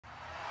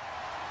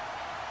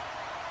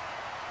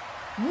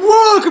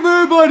Welcome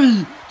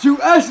everybody to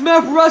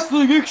SMF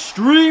Wrestling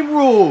Extreme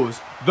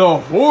Rules, the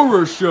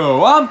horror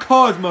show. I'm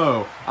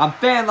Cosmo, I'm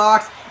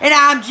Fanlocks, and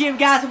I'm Jim,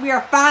 guys, and we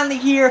are finally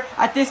here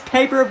at this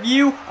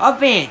pay-per-view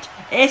event,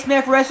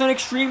 SMF Wrestling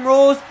Extreme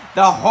Rules,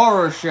 the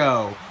horror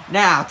show.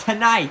 Now,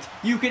 tonight,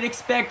 you can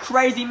expect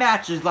crazy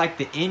matches like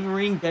the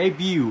in-ring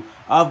debut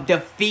of the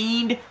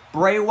Fiend,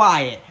 Bray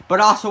Wyatt, but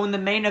also in the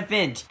main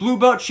event, Blue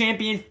Belt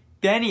Champion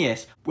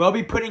Phineas will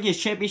be putting his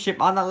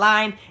championship on the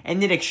line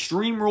in an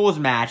Extreme Rules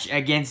match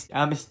against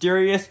a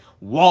mysterious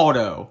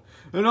Waldo.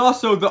 And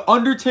also, the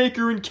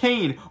Undertaker and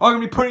Kane are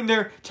going to be putting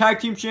their tag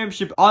team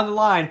championship on the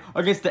line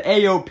against the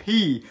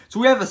AOP.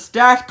 So we have a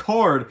stacked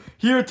card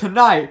here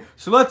tonight.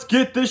 So let's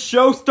get this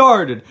show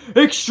started.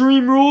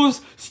 Extreme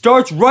Rules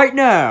starts right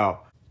now.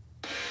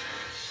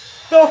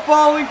 The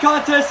following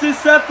contest is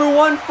set for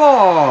one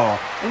fall,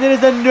 and it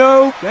is a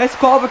no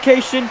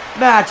disqualification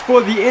match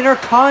for the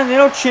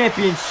Intercontinental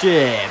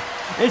Championship.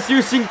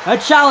 Introducing a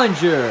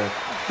challenger,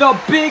 the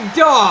Big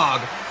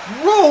Dog,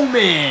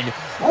 Roman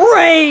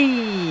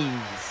Reigns.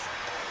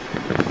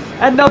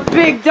 And the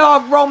Big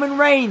Dog Roman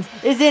Reigns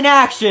is in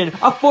action,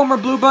 a former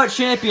Blue Belt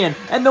champion,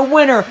 and the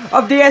winner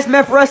of the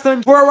SMF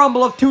Wrestling Royal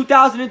Rumble of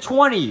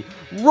 2020.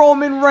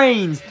 Roman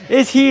Reigns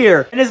is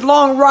here, and his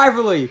long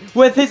rivalry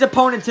with his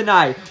opponent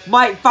tonight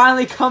might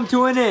finally come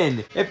to an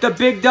end if the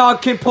Big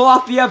Dog can pull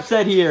off the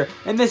upset here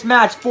in this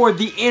match for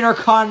the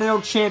Intercontinental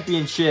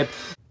Championship.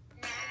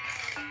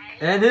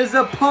 And his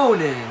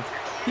opponent,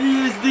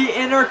 he is the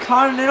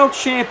Intercontinental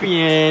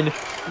Champion,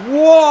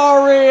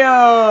 Wario!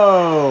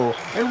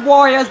 And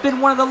Wario has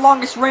been one of the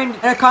longest reigning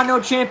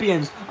Intercontinental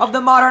Champions of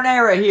the modern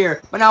era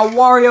here. But now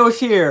Wario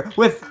is here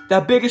with the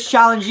biggest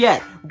challenge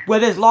yet,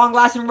 with his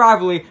long-lasting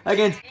rivalry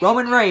against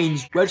Roman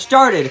Reigns, which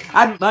started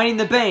at Money in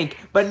the Bank.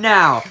 But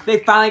now, they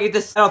finally get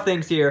to settle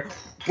things here,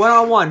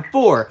 one-on-one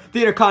for the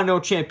Intercontinental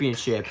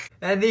Championship.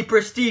 And the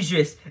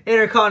prestigious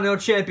Intercontinental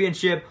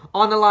Championship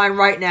on the line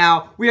right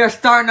now. We are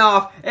starting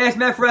off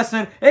SMF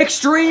Wrestling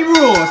Extreme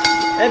Rules.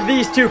 And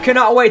these two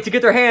cannot wait to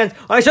get their hands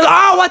on each other.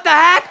 Oh, what the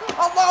heck?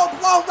 A low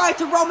blow right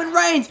to Roman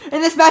Reigns.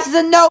 And this match is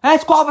a no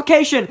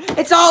disqualification.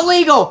 It's all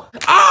legal.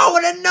 Oh,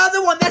 and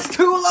another one. That's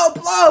two low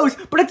blows.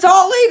 But it's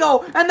all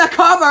legal. And the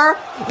cover.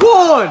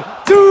 1,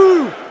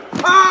 2.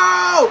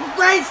 Oh!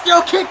 Reigns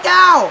still kicked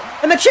out!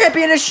 And the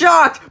champion is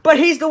shocked, but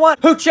he's the one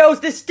who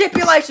chose this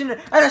stipulation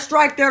and a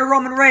strike there to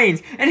Roman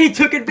Reigns. And he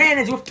took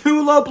advantage with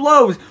two low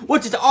blows,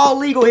 which is all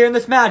legal here in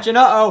this match. And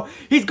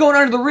he's going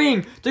under the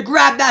ring to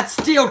grab that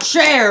steel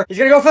chair. He's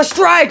gonna go for a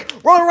strike!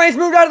 Roman Reigns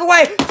moved out of the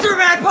way!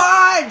 Superman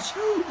punch!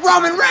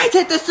 Roman Reigns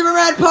hit the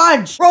Superman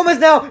punch! Roman's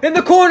now in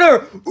the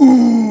corner!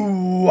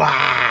 Ooh,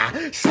 ah!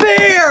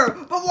 Spear!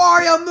 But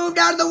Wario moved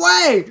out of the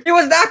way! He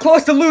was that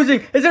close to losing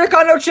his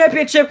Intercontinental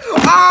Championship.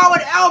 Oh,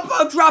 an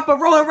elbow drop, but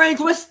Roman Reigns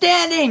was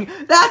standing!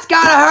 That's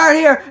gotta hurt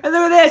here! And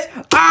look at this!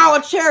 Oh,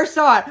 a chair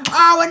shot!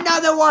 Oh,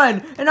 another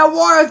one! And now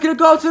Wario's gonna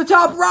go to the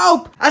top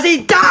rope! As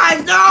he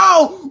dives!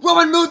 No!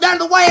 Roman moved out of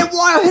the way and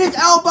Wario hit his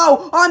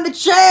elbow on the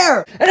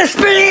chair! And a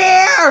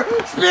spear!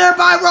 Spear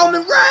by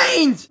Roman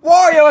Reigns!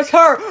 Wario is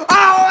hurt!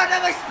 Oh,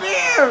 another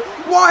spear!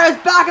 Wario's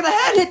back of the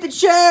head hit the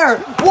chair!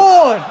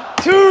 1,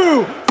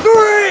 2, 3!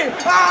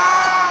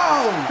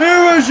 Oh!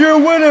 Here is your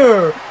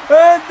winner!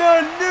 And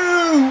the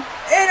new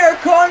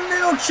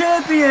Intercontinental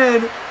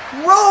Champion,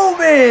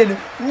 Roman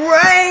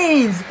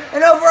Reigns!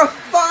 And over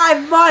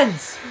 5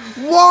 months,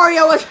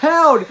 Wario has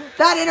held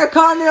that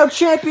Intercontinental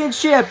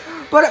Championship.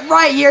 But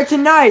right here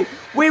tonight,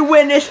 we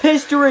witness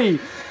history.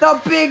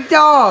 The Big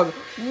Dog,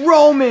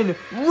 Roman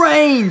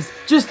Reigns,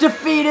 just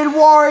defeated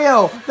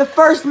Wario, the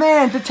first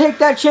man to take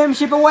that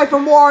championship away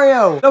from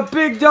Wario. The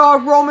Big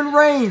Dog, Roman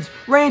Reigns,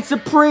 reigns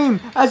supreme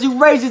as he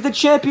raises the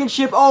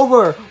championship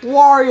over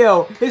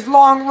Wario, his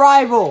long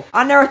rival.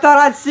 I never thought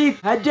I'd see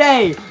a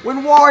day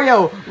when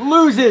Wario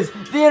loses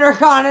the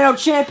Intercontinental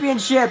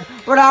Championship,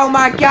 but oh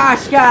my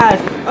gosh, guys,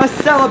 a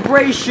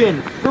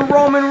celebration for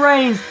Roman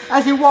Reigns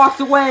as he walks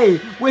away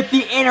with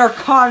the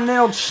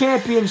Intercontinental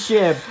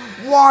Championship.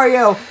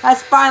 Wario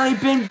has finally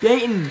been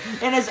beaten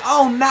in his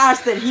own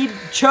match that he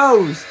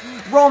chose.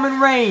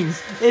 Roman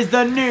Reigns is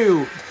the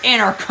new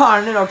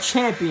Intercontinental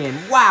Champion.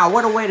 Wow,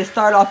 what a way to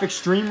start off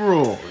Extreme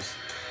Rules.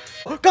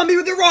 Gumby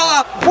with the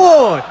roll-up.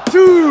 1,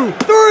 2,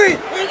 3.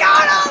 He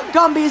got him!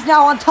 Gumby is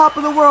now on top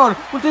of the world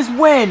with his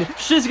win.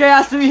 Shinsuke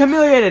has to be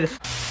humiliated.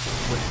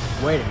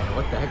 Wait a minute,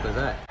 what the heck was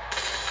that?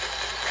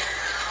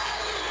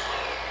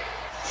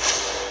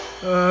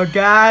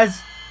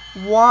 Guys.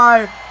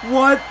 Why?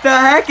 What the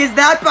heck is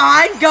that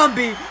behind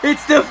Gumby?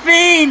 It's the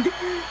Fiend!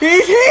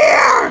 He's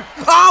here!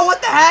 Oh, what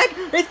the heck?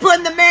 He's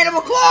putting the Mandible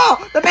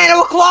Claw! The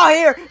Mandible Claw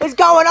here is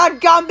going on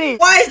Gumby!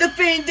 Why is the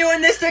Fiend doing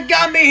this to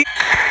Gumby?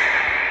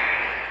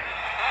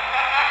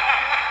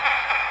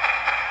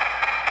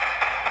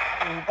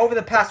 Over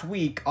the past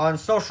week on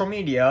social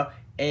media,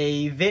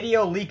 a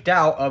video leaked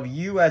out of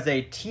you as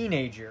a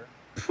teenager.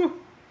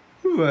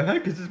 Who the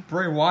heck is this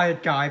Bray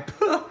Wyatt guy?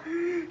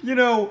 You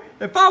know,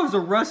 if I was a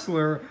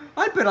wrestler,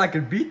 I bet I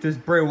could beat this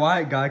Bray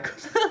Wyatt guy,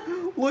 because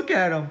look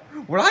at him.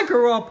 When I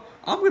grew up,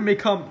 I'm gonna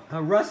become a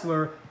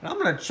wrestler and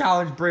I'm gonna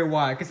challenge Bray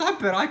Wyatt because I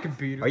bet I can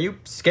beat him. Are you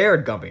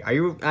scared, Gumby? Are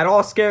you at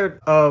all scared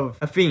of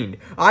a Fiend?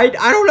 I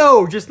don't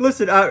know. Just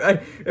listen. I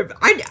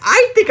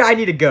think I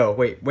need to go.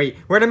 Wait.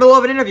 We're in the middle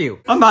of an interview.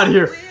 I'm out of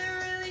here.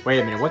 Wait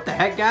a minute. What the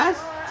heck, guys?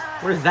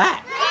 What is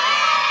that?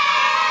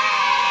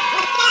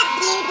 What's up,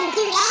 dudes and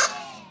dudettes?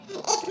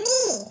 It's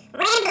me,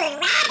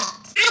 Rambling Rabbit.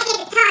 I get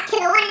to talk to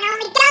the one and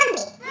only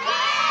Gumby.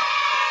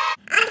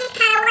 I'm just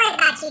kind of worried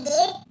about you,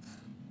 dude.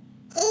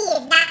 He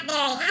is not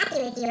very happy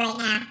with you right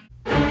now.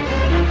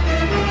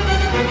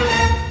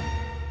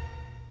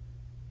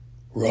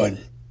 Run.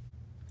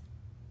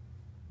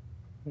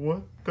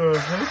 What the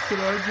heck did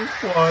I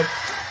just watch?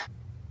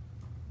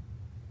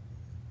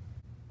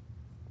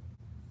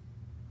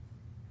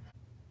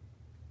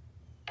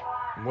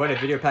 What a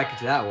video package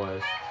that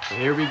was. So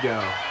here we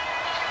go.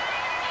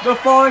 The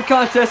following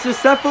contest is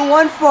set for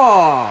one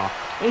fall.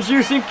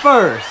 Introducing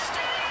first,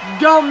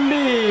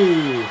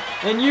 Gumby.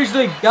 And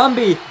usually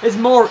Gumby is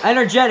more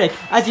energetic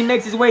as he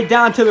makes his way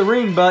down to the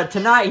ring, but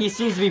tonight he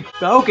seems to be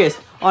focused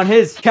on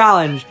his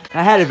challenge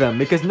ahead of him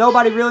because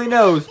nobody really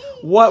knows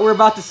what we're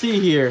about to see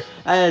here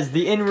as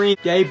the in-ring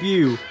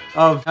debut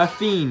of a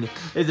Fiend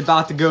is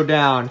about to go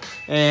down.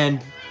 And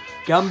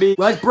Gumby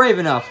was brave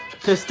enough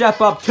to step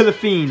up to the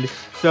Fiend.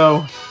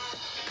 So,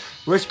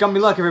 wish Gumby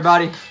luck,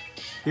 everybody.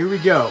 Here we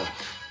go.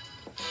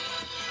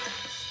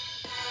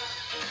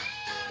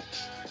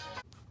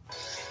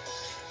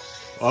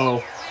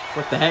 Oh,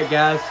 what the heck,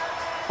 guys?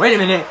 Wait a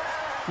minute.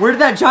 Where did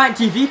that giant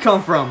TV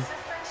come from?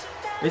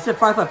 Is it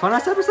Firefly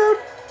Funhouse episode?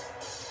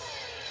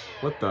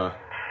 What the?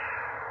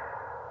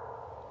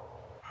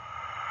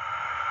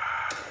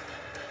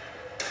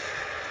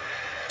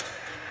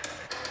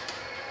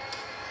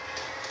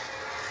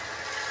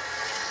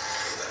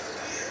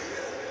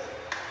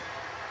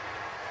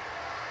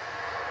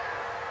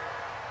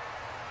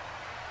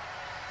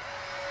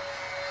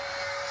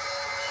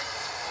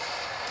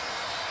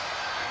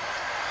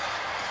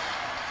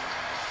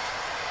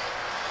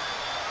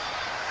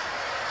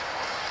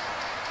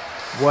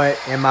 What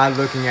am I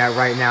looking at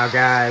right now,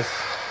 guys?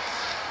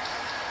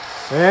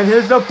 And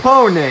his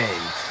opponent,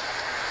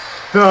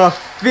 the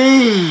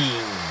Fiend.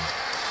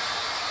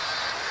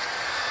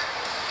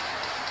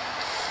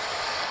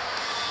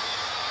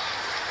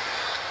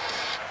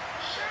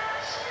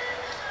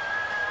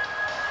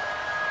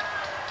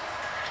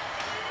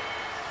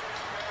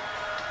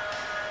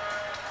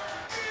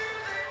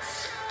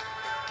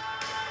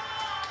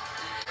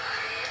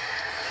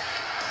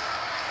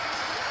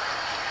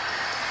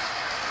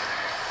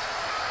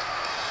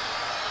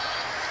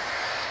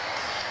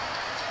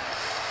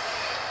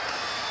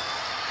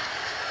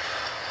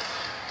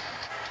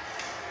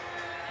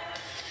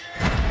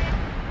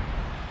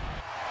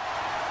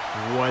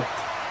 What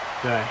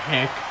the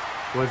heck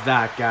was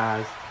that,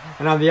 guys?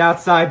 And on the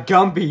outside,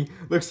 Gumby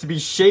looks to be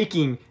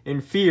shaking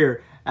in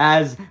fear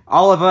as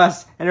all of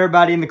us and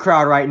everybody in the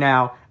crowd right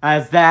now,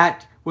 as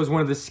that was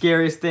one of the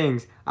scariest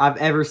things I've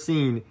ever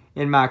seen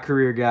in my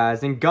career,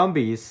 guys. And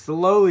Gumby is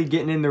slowly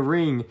getting in the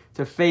ring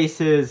to face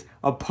his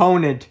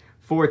opponent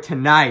for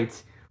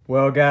tonight.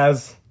 Well,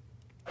 guys,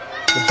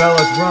 the bell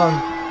has rung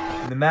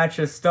and the match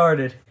has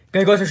started.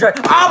 Gonna go for a strike.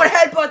 Oh, a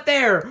headbutt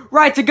there!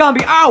 Right to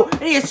Gumby. Oh,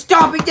 and he is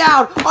stomping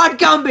down on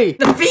Gumby.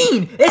 The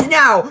Fiend is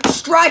now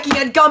striking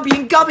at Gumby,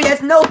 and Gumby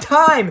has no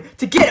time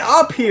to get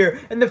up here.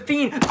 And the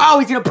Fiend, oh,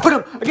 he's gonna put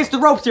him against the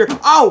ropes here.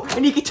 Oh,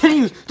 and he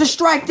continues to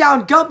strike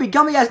down Gumby.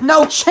 Gumby has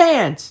no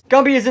chance.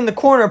 Gumby is in the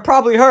corner,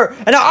 probably hurt.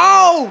 And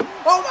oh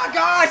my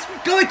gosh!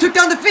 Gumby took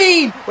down the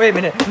Fiend. Wait a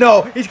minute.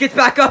 No, he gets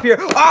back up here.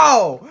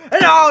 Oh,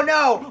 and oh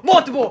no!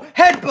 Multiple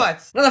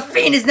headbutts. Now the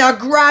Fiend is now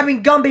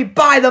grabbing Gumby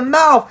by the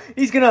mouth.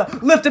 He's gonna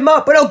lift him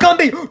up, but no,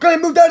 Gumby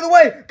moved out of the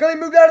way. Gumby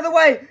moved out of the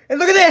way. And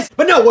look at this.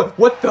 But no,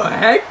 what the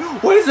heck?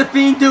 What is the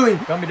Fiend doing?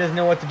 Gumby doesn't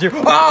know what to do.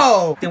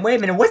 Oh! Then wait a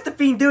minute. What's the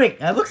Fiend doing?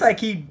 It looks like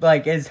he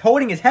is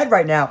holding his head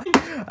right now.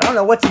 I don't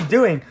know what's he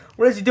doing.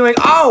 What is he doing?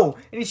 Oh!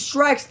 And he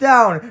strikes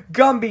down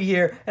Gumby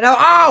here. And now,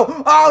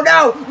 oh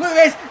no! Look at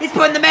this! He's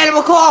putting the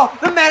mandible claw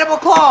on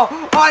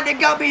the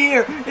Gumby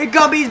here. And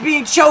Gumby's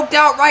being choked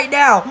out right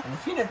now. And the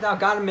Fiend has now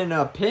got him in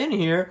a pin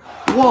here.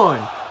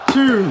 1,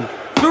 2,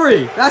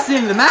 3. That's the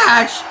end of the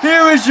match.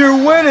 Here is your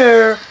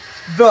winner,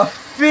 the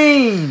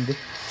Fiend.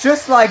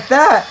 Just like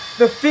that,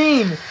 the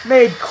Fiend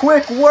made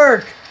quick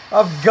work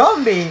of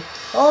Gumby.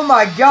 Oh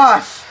my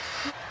gosh.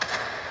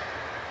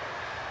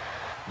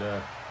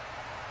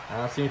 I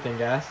don't see anything,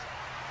 guys.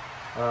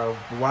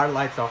 Why the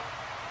lights off?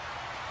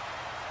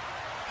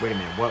 Wait a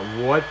minute.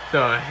 What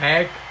the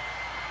heck?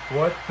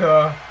 What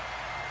the?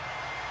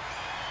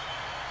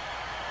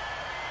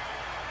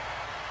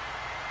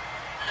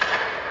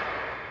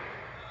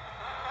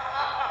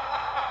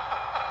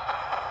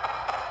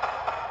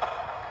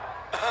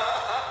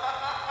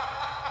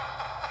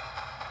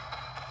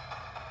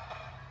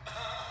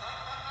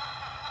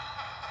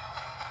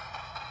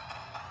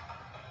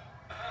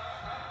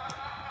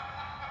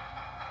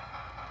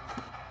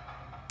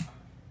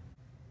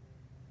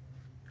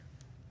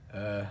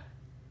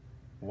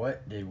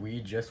 What did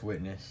we just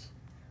witness?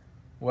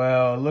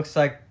 Well, it looks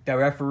like the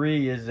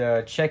referee is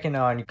checking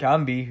on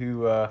Gumby,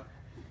 who I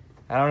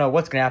don't know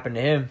what's gonna happen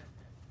to him.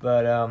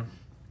 But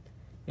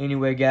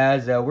anyway,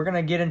 guys, we're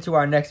gonna get into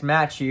our next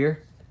match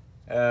here.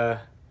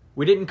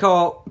 We didn't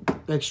call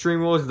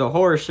Extreme Rules the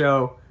horror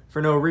show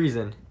for no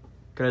reason,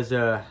 cause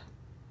I'm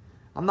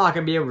not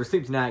gonna be able to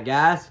sleep tonight,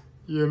 guys.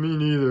 Yeah, me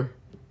neither.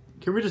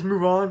 Can we just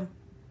move on?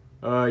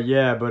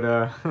 Yeah,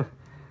 but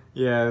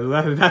yeah,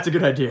 that's a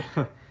good idea.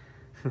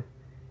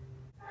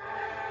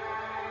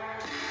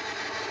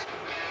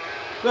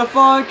 The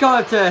following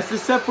contest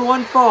is set for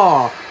one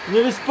fall, and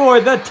it is for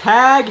the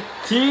Tag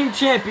Team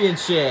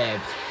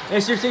Championships.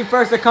 Introducing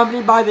first,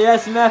 accompanied by the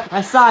SMF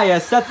Messiah,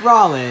 Seth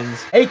Rollins,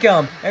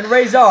 Akam, and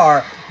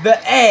Razor, the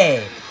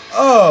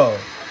AOP.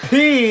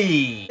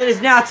 It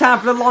is now time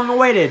for the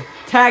long-awaited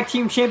Tag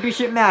Team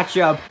Championship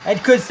matchup.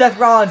 And could Seth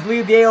Rollins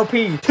lead the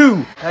AOP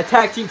to the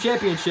Tag Team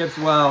Championships?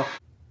 Well,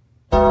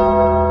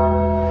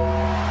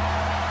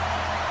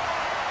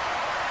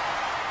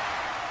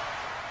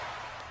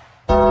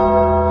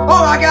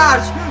 oh my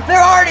gosh,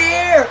 they're already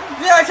here!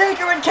 The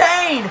Undertaker and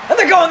Kane! And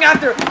they're going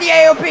after the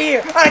AOP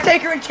here!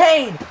 Undertaker and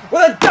Kane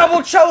with a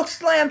double choke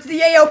slam to the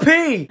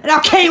AOP! And now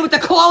Kane with the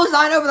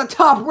clothesline over the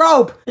top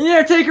rope! And the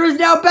Undertaker is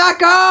now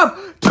back up!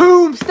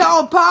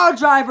 Tombstone power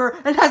driver!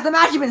 And has the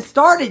match even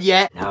started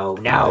yet? No.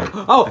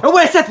 Oh, and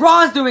what is Seth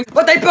Rollins doing?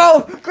 But they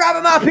both grab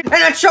him up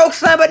and a choke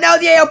slam, but now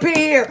the AOP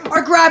here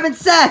are grabbing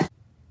Seth!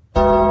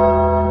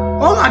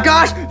 Oh my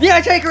gosh! The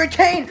Undertaker and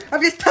Kane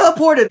have just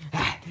teleported!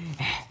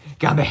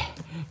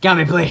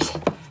 Gumby, please,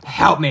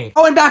 help me.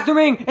 Oh, and back to the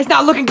ring. It's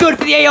not looking good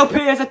for the AOP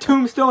as a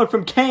tombstone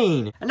from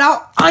Kane. And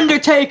now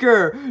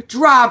Undertaker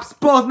drops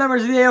both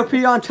members of the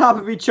AOP on top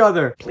of each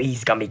other.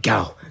 Please, Gumby,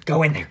 go.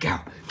 Go in there, go.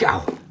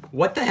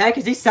 What the heck?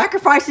 Is he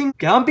sacrificing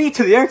Gumby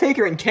to the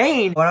Undertaker and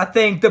Kane? But I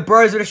think the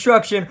Birds of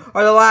Destruction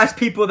are the last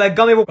people that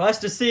Gumby wants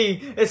to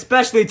see,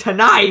 especially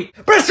tonight.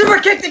 But a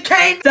super kick to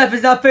Kane! Seth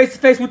is now face to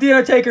face with the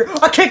Undertaker.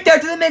 A kick there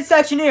to the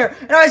midsection here.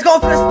 And now he's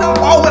going for the stomp.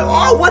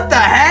 Oh, what the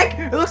heck?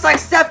 It looks like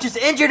Seth just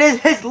injured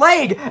his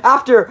leg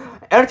after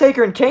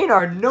Undertaker and Kane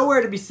are nowhere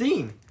to be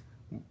seen.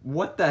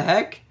 What the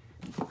heck?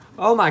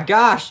 Oh my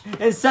gosh,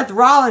 and Seth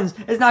Rollins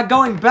is not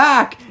going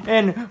back,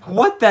 and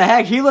what the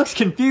heck, he looks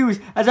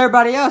confused as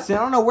everybody else, and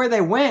I don't know where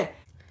they went.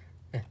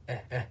 Just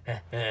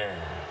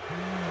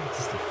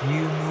a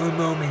few more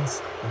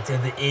moments until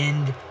the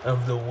end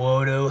of the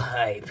Waldo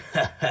hype.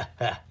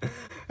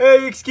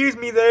 Hey, excuse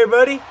me there,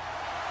 buddy.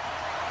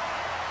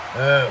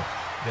 Oh,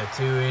 the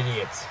two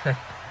idiots.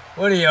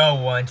 What do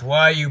y'all want?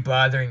 Why are you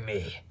bothering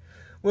me?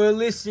 Well,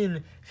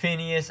 listen,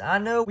 Phineas, I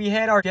know we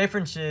had our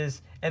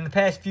differences in the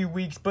past few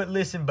weeks, but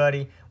listen,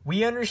 buddy,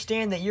 we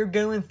understand that you're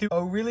going through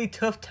a really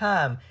tough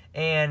time,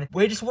 and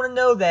we just want to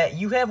know that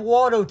you have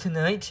Waldo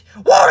tonight.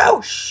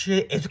 Waldo!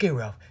 Shit, it's okay,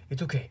 Ralph.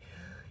 It's okay.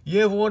 You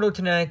have Waldo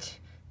tonight,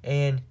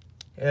 and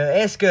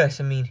ask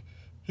us. I mean,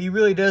 he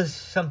really does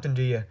something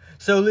to you.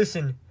 So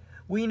listen,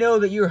 we know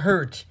that you're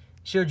hurt,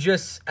 so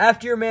just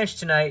after your match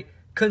tonight,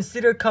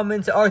 consider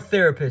coming to our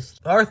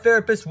therapist. Our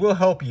therapist will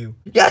help you.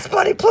 Yes,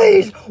 buddy,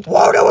 please!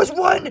 Waldo is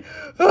one!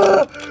 I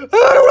don't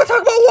want to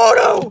talk about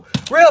Waldo!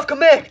 Ralph, come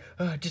back!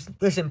 Just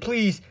listen,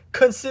 please,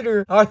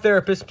 consider our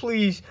therapist,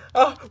 please.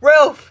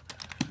 Ralph!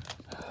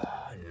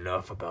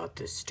 Enough about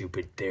this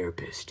stupid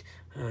therapist.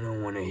 I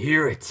don't want to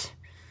hear it.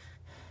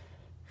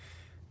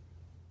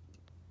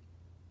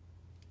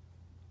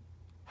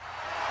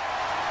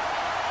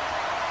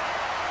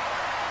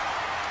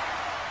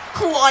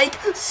 Like,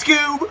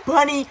 Scoob,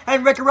 Bunny,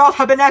 and Wreck-It Ralph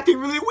have been acting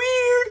really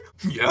weird.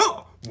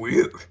 Yeah,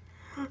 weird.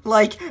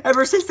 Like,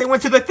 ever since they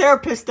went to the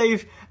therapist,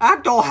 they've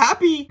acted all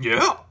happy.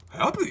 Yeah,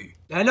 happy.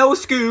 I know,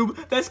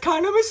 Scoob, that's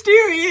kind of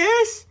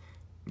mysterious.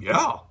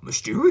 Yeah,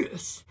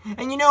 mysterious.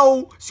 And you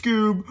know,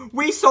 Scoob,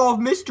 we solve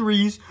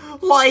mysteries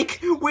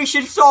like we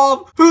should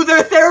solve who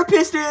their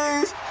therapist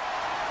is.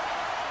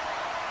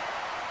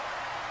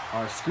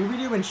 Are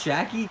Scooby-Doo and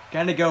Shaggy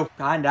gonna go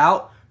find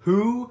out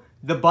who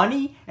the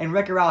Bunny and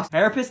Wreck-It Ralph's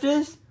therapist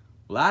is?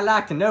 Well, I'd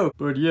like to know.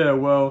 But yeah,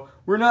 well,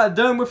 we're not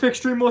done with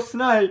Extreme Rules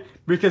tonight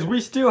because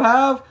we still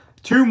have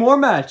 2 more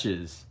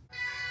matches.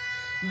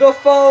 The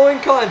following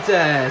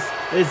contest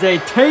is a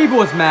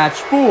tables match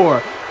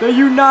for the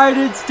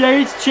United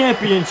States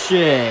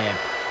Championship.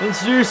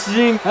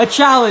 Introducing a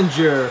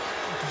challenger,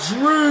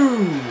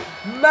 Drew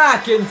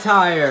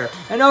McIntyre.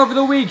 And over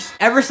the weeks,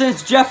 ever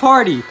since Jeff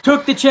Hardy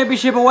took the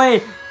championship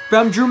away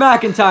from Drew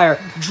McIntyre,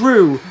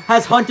 Drew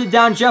has hunted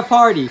down Jeff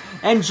Hardy,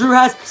 and Drew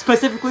has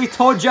specifically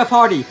told Jeff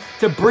Hardy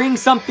to bring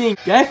something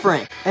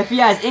different if he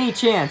has any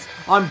chance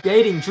on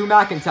dating Drew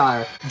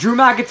McIntyre. Drew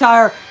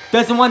McIntyre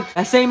doesn't want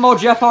the same old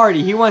Jeff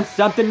Hardy. He wants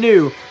something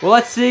new. Well,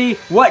 let's see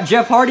what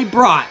Jeff Hardy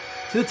brought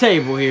to the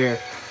table here.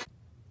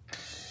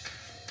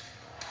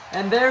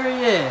 And there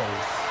he is.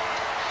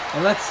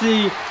 And let's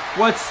see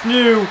what's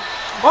new.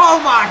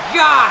 Oh my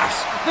gosh!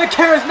 The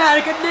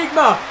charismatic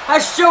Enigma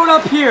has shown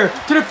up here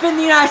to defend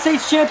the United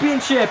States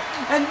Championship.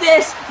 And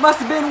this must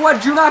have been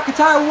what Drew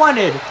McIntyre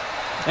wanted.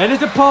 And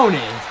his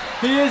opponent,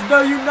 he is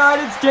the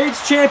United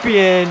States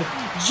Champion,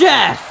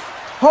 Jeff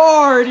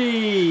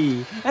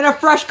Hardy. And a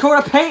fresh coat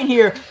of paint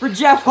here for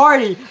Jeff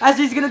Hardy as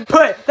he's going to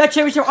put that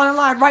championship on the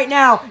line right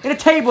now in a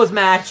tables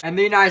match. And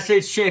the United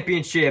States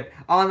Championship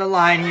on the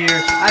line here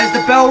as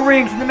the bell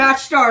rings and the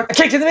match starts.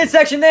 A kick to the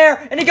midsection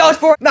there, and he goes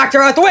for it.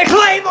 McIntyre out the way.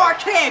 Claymore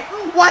kick!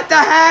 What the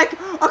heck?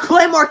 A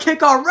Claymore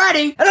kick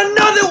already? And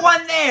another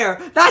one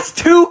there! That's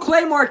 2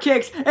 Claymore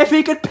kicks if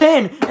he could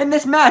pin in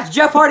this match.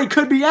 Jeff Hardy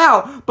could be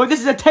out, but this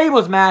is a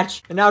tables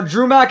match. And now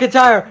Drew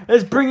McIntyre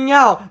is bringing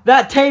out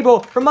that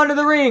table from under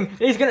the ring.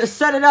 He's going to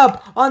set it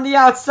up on the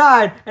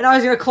outside, and now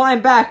he's going to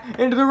climb back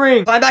into the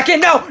ring. Climb back in.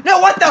 No,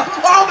 what the?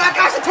 Oh my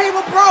gosh, the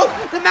table broke!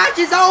 The match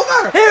is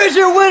over! Here's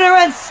your winner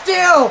and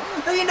still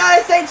the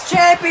United States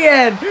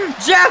Champion,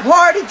 Jeff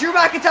Hardy. Drew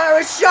McIntyre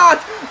is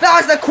shocked. That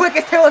was the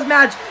quickest tables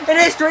match in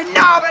history.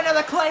 No, but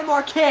another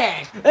Claymore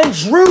kick. And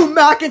Drew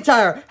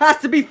McIntyre has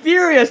to be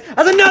furious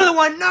as another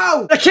one.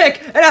 No, a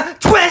kick and a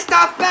twist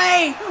of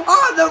fate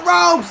on the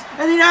ropes.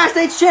 And the United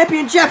States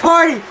Champion, Jeff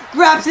Hardy,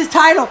 grabs his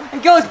title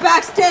and goes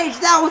backstage.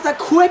 That was the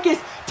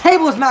quickest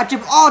tables match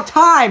of all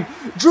time.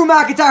 Drew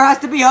McIntyre has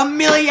to be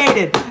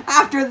humiliated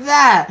after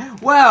that.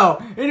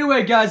 Well,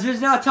 anyway, guys, it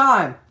is now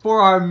time for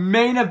our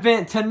main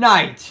event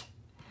tonight.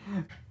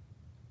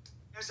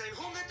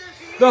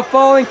 The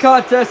following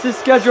contest is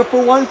scheduled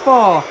for one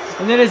fall,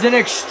 and it is an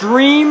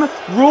Extreme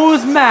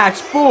Rules match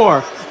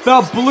for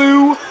the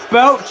Blue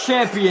Belt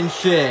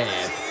Championship.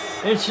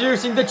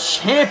 Introducing the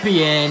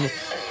champion,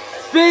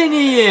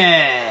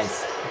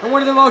 Phineas, and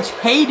one of the most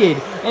hated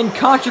and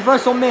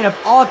controversial men of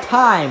all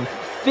time.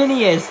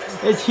 Phineas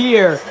is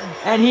here,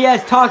 and he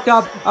has talked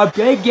up a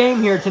big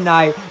game here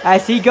tonight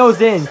as he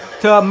goes in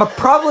to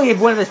probably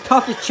one of his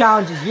toughest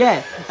challenges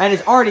yet, and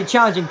is already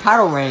challenging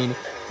title reign.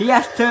 He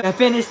has to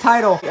defend his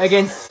title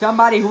against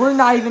somebody who we're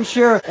not even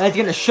sure is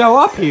going to show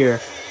up here.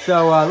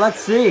 So, let's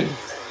see.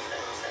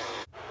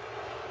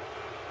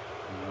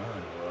 Come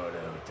on,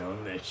 Waldo,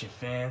 don't let your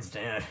fans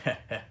down.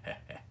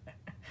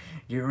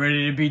 Get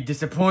ready to be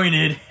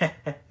disappointed.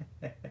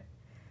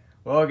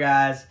 Well,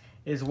 guys,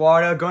 is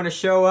Waldo going to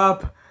show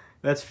up?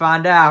 Let's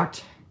find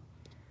out.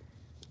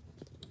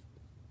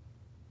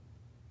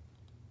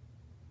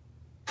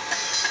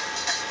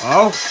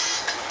 Oh,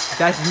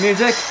 that's his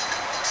music.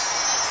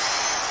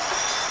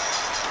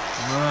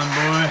 Come on,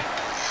 boy.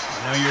 I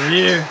know you're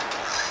here.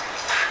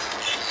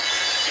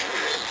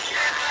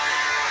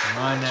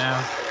 Come on now.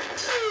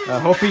 I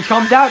hope he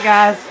comes out,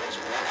 guys.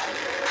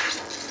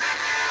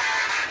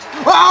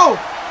 Oh!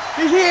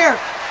 He's here!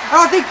 I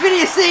don't think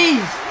Phineas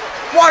sees!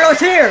 Waldo's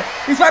here!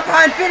 He's right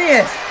behind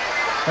Phineas!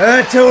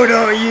 I told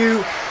all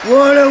you,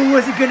 Waldo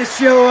wasn't gonna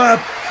show up.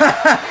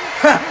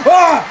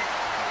 Oh!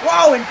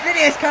 Whoa, and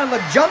Phineas kind of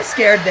looked jump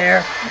scared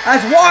there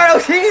as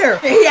Waldo's here!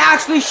 He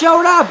actually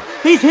showed up!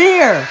 He's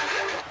here!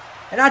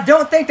 And I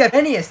don't think that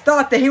Phineas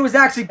thought that he was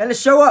actually going to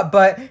show up,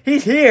 but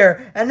he's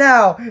here, and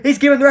now he's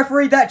giving the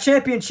referee that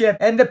championship,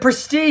 and the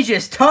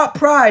prestigious top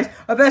prize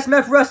of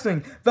SMF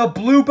Wrestling, the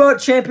Blue Belt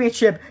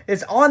Championship,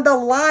 is on the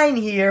line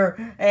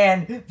here,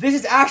 and this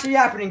is actually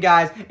happening,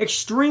 guys.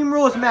 Extreme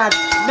Rules match,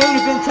 main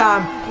event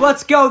time.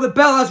 Let's go, the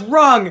bell has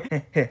rung.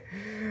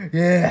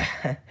 Yeah,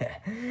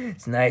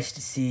 it's nice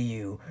to see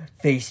you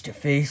face to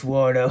face,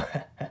 Waldo.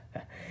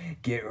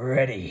 Get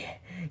ready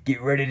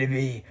to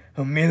be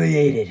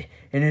humiliated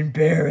and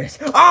embarrassed.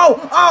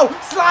 Oh,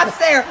 slaps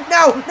there.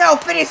 No,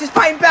 Phineas is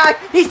fighting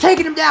back. He's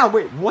taking him down.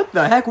 Wait, what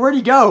the heck? Where'd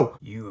he go?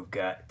 You have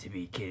got to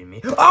be kidding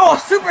me. Oh, a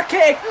super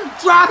kick.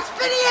 Drops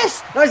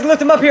Phineas. Now he's gonna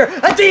lift him up here.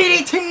 A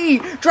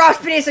DDT. Drops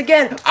Phineas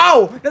again.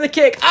 Oh, another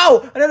kick.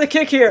 Oh, another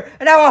kick here.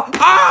 And now,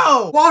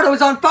 Waldo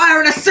is on fire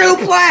and a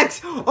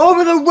suplex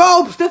over the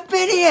ropes to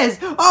Phineas.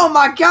 Oh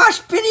my gosh,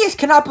 Phineas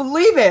cannot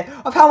believe it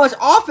of how much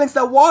offense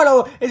that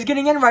Waldo is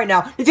getting in right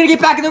now. He's gonna get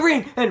back in the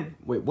ring. And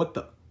wait, what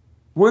the?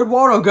 Where'd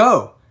Waldo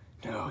go?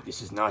 No,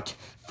 this is not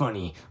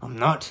funny. I'm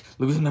not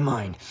losing my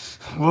mind.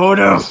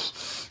 Waldo,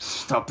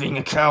 stop being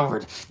a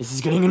coward. This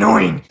is getting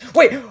annoying.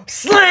 Wait,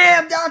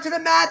 slam down to the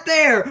mat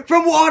there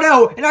from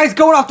Waldo. And now he's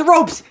going off the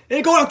ropes.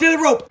 And going off the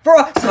other rope for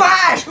a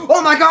splash.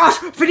 Oh my gosh,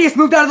 Phineas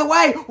moved out of the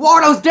way.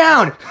 Waldo's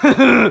down.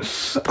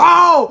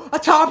 Oh, a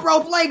top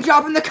rope leg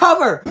drop in the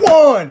cover.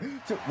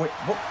 1, 2, wait,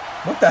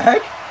 what the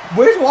heck?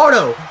 Where's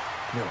Waldo?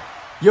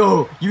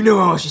 Yo, you know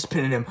I was just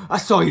pinning him. I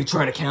saw you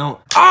try to count.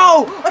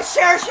 Oh, a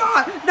chair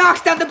shot!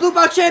 Knocks down the Blue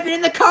Belt Champion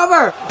in the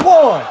cover!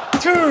 1,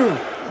 2...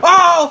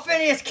 Oh,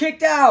 Phineas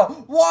kicked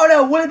out!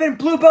 Waldo would have been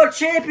Blue Belt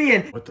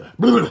Champion! What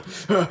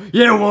the?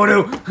 Yeah,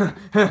 Waldo.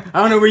 I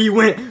don't know where you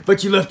went,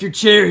 but you left your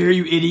chair here,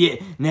 you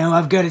idiot. Now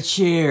I've got a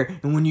chair,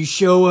 and when you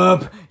show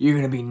up, you're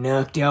gonna be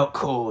knocked out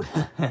cold.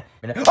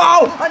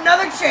 Oh,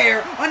 another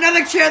chair!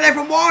 Another chair there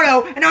from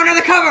Waldo, and now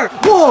another cover!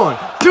 1,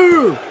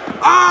 2...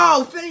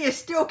 Oh, Phineas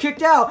still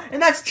kicked out,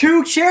 and that's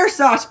 2 chair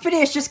shots.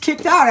 Phineas just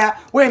kicked out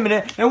at. Wait a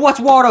minute, and what's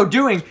Waldo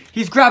doing?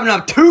 He's grabbing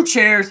up 2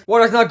 chairs.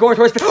 Waldo's not going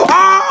towards.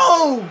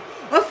 Oh!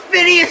 A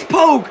Phineas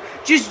poke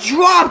just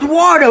dropped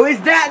Waldo. Is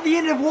that the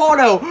end of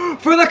Waldo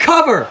for the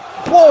cover?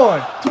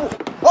 1, 2.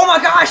 Oh my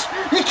gosh!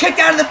 He kicked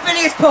out of the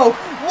Phineas poke.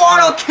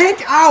 Waldo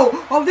kicked out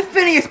of the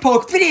Phineas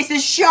poke. Phineas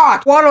is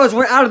shocked. Waldo has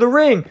went out of the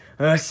ring.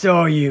 I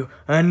saw you.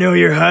 I know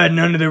you're hiding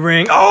under the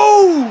ring.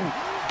 Oh!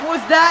 Was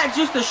that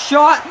just a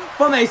shot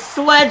from a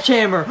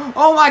sledgehammer?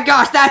 Oh my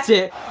gosh, that's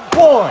it.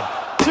 1,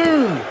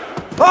 2.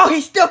 Oh,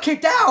 he's still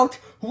kicked out.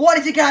 What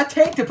is it gonna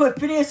take to put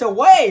Phineas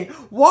away?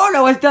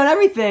 Waldo has done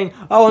everything.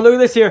 Oh, and look at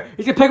this here.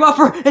 He's gonna pick him up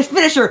for his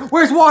finisher.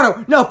 Where's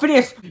Waldo? No,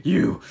 Phineas.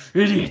 You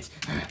idiot.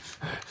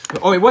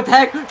 Oh, wait, what the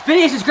heck?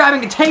 Phineas is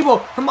grabbing a table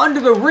from under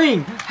the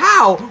ring.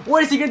 How?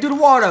 What is he gonna do to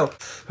Waldo?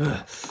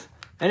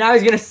 And now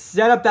he's gonna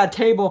set up that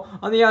table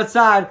on the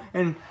outside,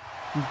 and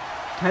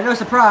no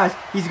surprise,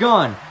 he's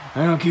gone.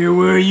 I don't care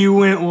where you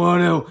went,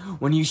 Waldo.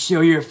 When you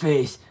show your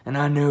face, and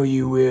I know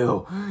you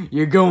will,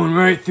 you're going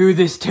right through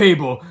this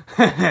table.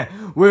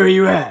 Where are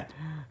you at?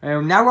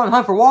 And now we're on the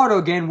hunt for Waldo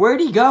again. Where'd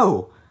he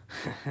go?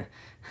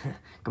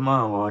 Come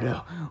on,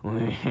 Waldo.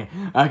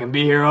 I can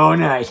be here all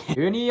night.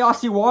 Do any of y'all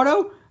see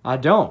Waldo? I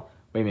don't.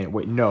 Wait a minute,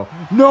 wait, no.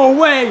 No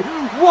way!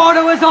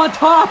 Waldo is on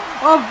top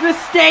of the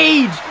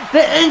stage!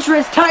 The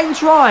entrance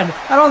Titantron!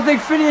 I don't think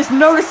Phineas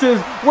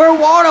notices where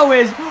Waldo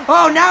is.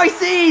 Oh, now he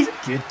sees!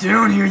 Get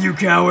down here, you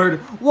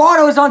coward!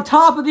 Waldo is on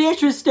top of the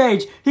entrance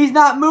stage. He's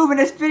not moving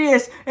as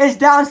Phineas is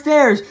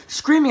downstairs,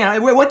 screaming at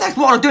him. Wait, what the heck's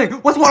Waldo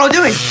doing? What's Waldo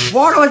doing?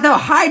 Waldo has now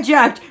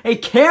hijacked a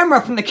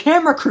camera from the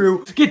camera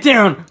crew. Get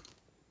down!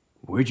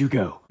 Where'd you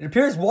go? It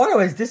appears Waldo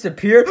has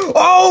disappeared.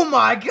 Oh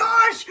my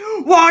gosh!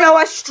 Waldo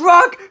has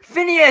struck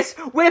Phineas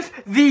with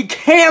the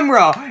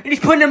camera. And he's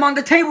putting him on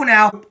the table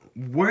now.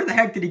 Where the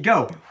heck did he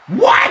go?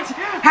 What?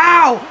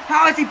 How?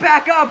 How is he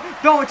back up?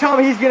 Don't tell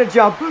me he's gonna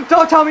jump.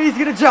 Don't tell me he's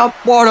gonna jump.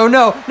 Waldo,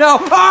 no, no.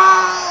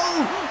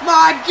 Oh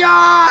my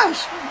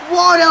gosh!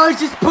 Waldo has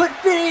just put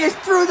Phineas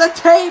through the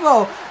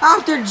table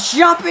after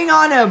jumping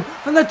on him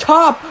from the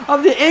top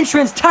of the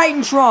entrance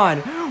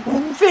Titantron.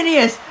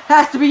 Phineas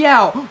has to be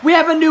out. We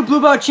have a new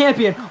blue belt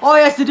champion. All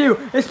he has to do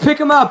is pick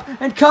him up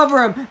and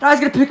cover him. Now he's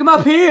gonna pick him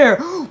up here.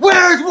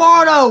 Where's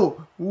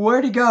Waldo?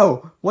 Where'd he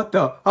go? What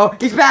the? Oh,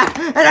 he's back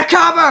and a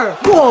cover.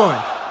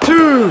 1,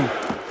 2.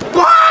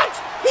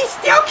 What? He's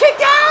still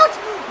kicked out?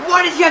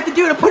 What does he have to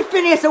do to put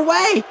Phineas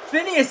away?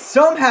 Phineas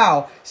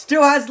somehow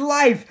still has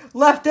life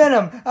left in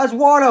him as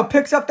Waldo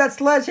picks up that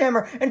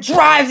sledgehammer and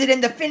drives it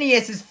into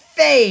Phineas's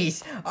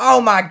face.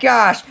 Oh my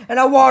gosh. And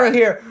now Waldo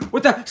here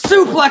with a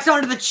suplex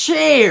onto the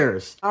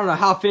chairs. I don't know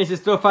how Phineas is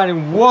still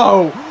fighting.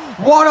 Whoa.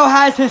 Waldo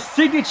has his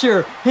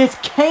signature, his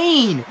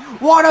cane.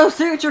 Waldo's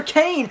signature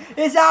cane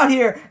is out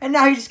here, and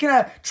now he's just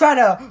gonna try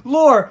to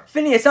lure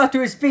Phineas up to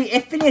his feet.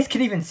 If Phineas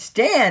can even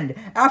stand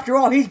after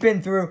all he's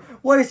been through,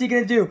 what is he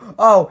gonna do?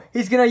 Oh,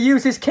 he's gonna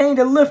use his cane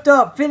to lift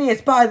up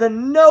Phineas by the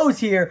nose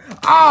here.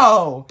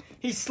 Oh,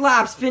 he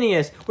slaps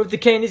Phineas with the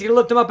cane. He's gonna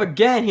lift him up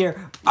again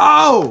here.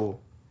 Oh!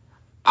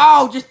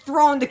 Oh, just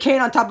throwing the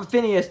cane on top of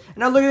Phineas. And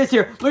now look at this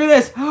here. Look at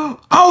this.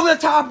 Over the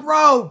top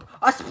rope.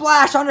 A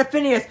splash onto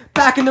Phineas.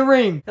 Back in the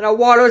ring. And now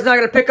Waldo is not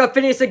going to pick up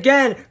Phineas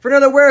again for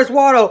another Where's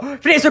Waldo.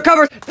 Phineas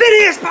recovers.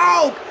 Phineas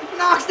poke.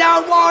 Knocks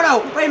down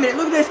Waldo. Wait a minute.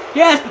 Look at this.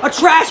 Yes, a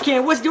trash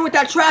can. What's he doing with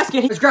that trash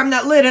can? He's grabbing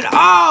that lid and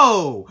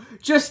oh!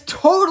 Just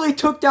totally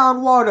took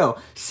down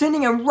Waldo,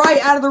 sending him right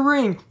out of the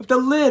ring with the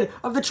lid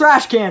of the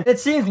trash can. It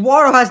seems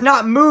Waldo has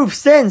not moved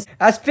since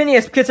as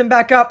Phineas gets him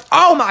back up.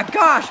 Oh my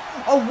gosh,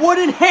 a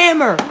wooden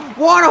hammer.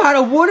 Waldo had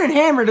a wooden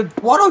hammer.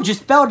 Waldo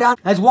just fell down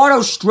as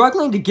Waldo's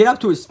struggling to get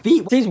up to his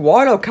feet. It seems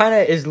Waldo kind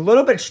of is a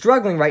little bit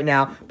struggling right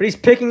now, but he's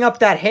picking up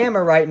that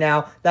hammer right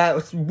now,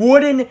 that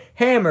wooden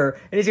hammer,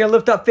 and he's going to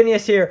lift up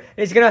Phineas here, and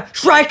he's going to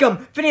strike him.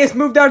 Phineas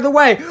moved out of the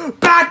way.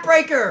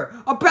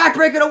 Backbreaker. A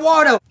backbreaker to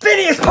Waldo.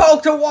 Phineas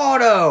poked to Waldo.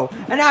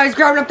 And now he's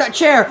grabbing up that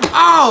chair.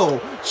 Oh,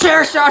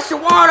 chair shots to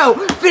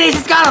Waldo. Phineas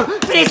has got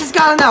him. Phineas has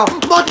got him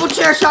now. Multiple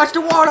chair shots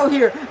to Waldo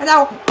here. And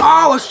now,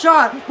 oh, a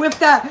shot with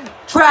that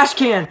trash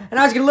can. And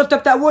now he's going to lift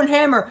up that wooden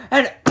hammer.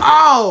 And,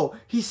 oh,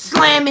 he's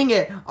slamming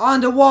it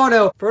onto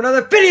Waldo for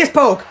another Phineas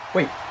poke.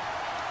 Wait,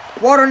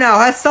 Waldo now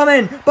has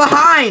someone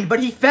behind, but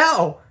he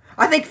fell.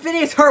 I think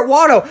Phineas hurt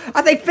Waldo.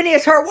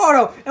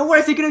 And what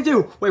is he gonna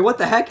do? Wait, what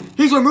the heck?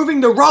 He's removing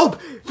the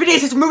rope.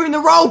 Phineas is removing the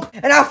rope.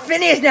 And now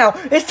Phineas now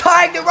is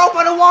tying the rope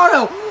onto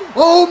Waldo.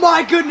 Oh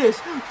my goodness.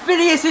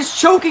 Phineas is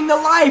choking the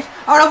life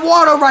out of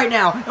Waldo right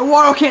now. And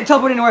Waldo can't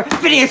teleport anywhere.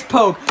 Phineas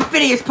poke.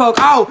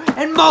 Oh,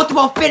 and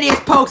multiple Phineas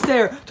pokes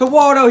there to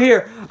Waldo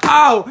here.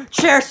 Oh,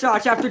 chair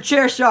shots after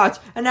chair shots.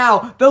 And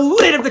now the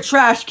lid of the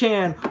trash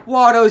can.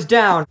 Waldo's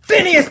down.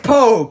 Phineas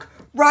poke.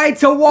 Right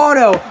to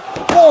Waldo.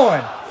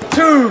 1,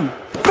 2,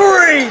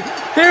 3.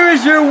 Here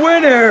is your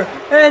winner,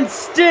 and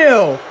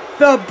still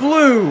the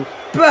blue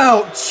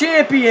belt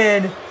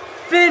champion,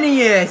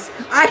 Phineas.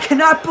 I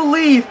cannot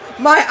believe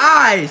my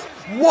eyes.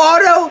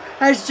 Waldo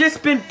has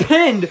just been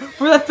pinned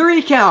for the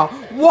 3 count.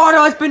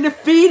 Waldo has been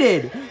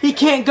defeated. He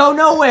can't go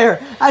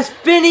nowhere, as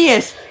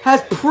Phineas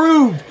has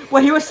proved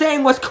what he was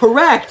saying was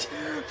correct.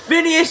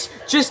 Phineas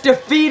just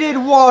defeated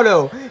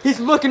Waldo. He's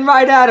looking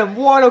right at him.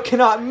 Waldo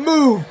cannot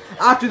move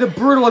after the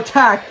brutal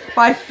attack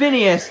by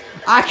Phineas.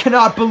 I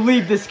cannot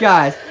believe this,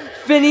 guys.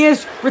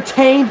 Phineas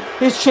retained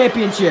his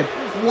championship.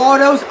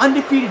 Waldo's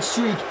undefeated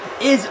streak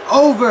is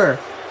over.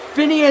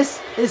 Phineas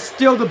is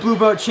still the blue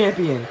belt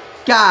champion.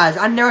 Guys,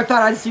 I never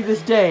thought I'd see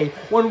this day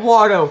when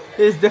Waldo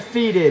is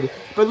defeated.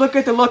 But look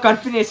at the look on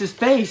Phineas'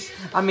 face.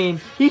 I mean,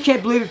 he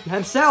can't believe it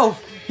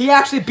himself. He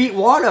actually beat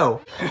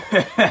Waldo.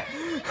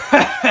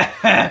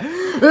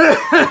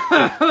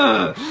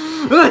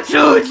 I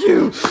told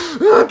you!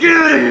 Get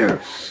out of here!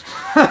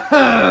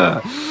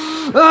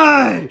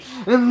 I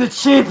am the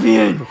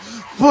champion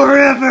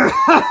forever!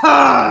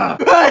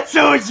 I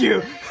told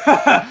you!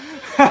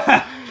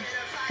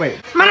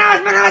 Wait.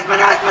 Manos!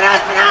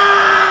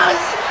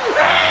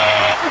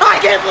 I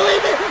can't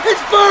believe it!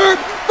 It's Ferb!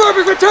 Ferb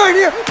is returned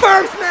here!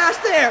 Ferb smash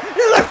there!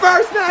 Look,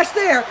 Ferb smash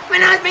there!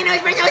 Manos!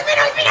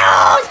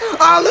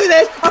 Oh, look at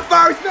this! A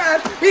Ferb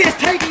smash! He is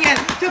taking it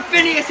to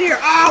Phineas here!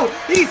 Oh!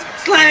 He's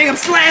slamming him,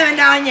 slamming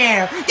down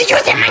there! Did you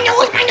say my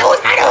nose?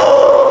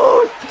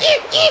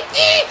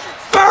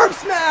 Ferb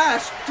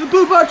smash! The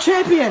Blue Belt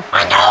champion.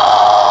 My nose!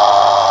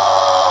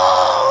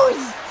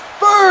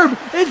 Ferb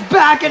is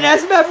back in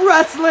SMF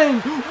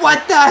Wrestling.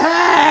 What the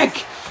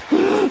heck?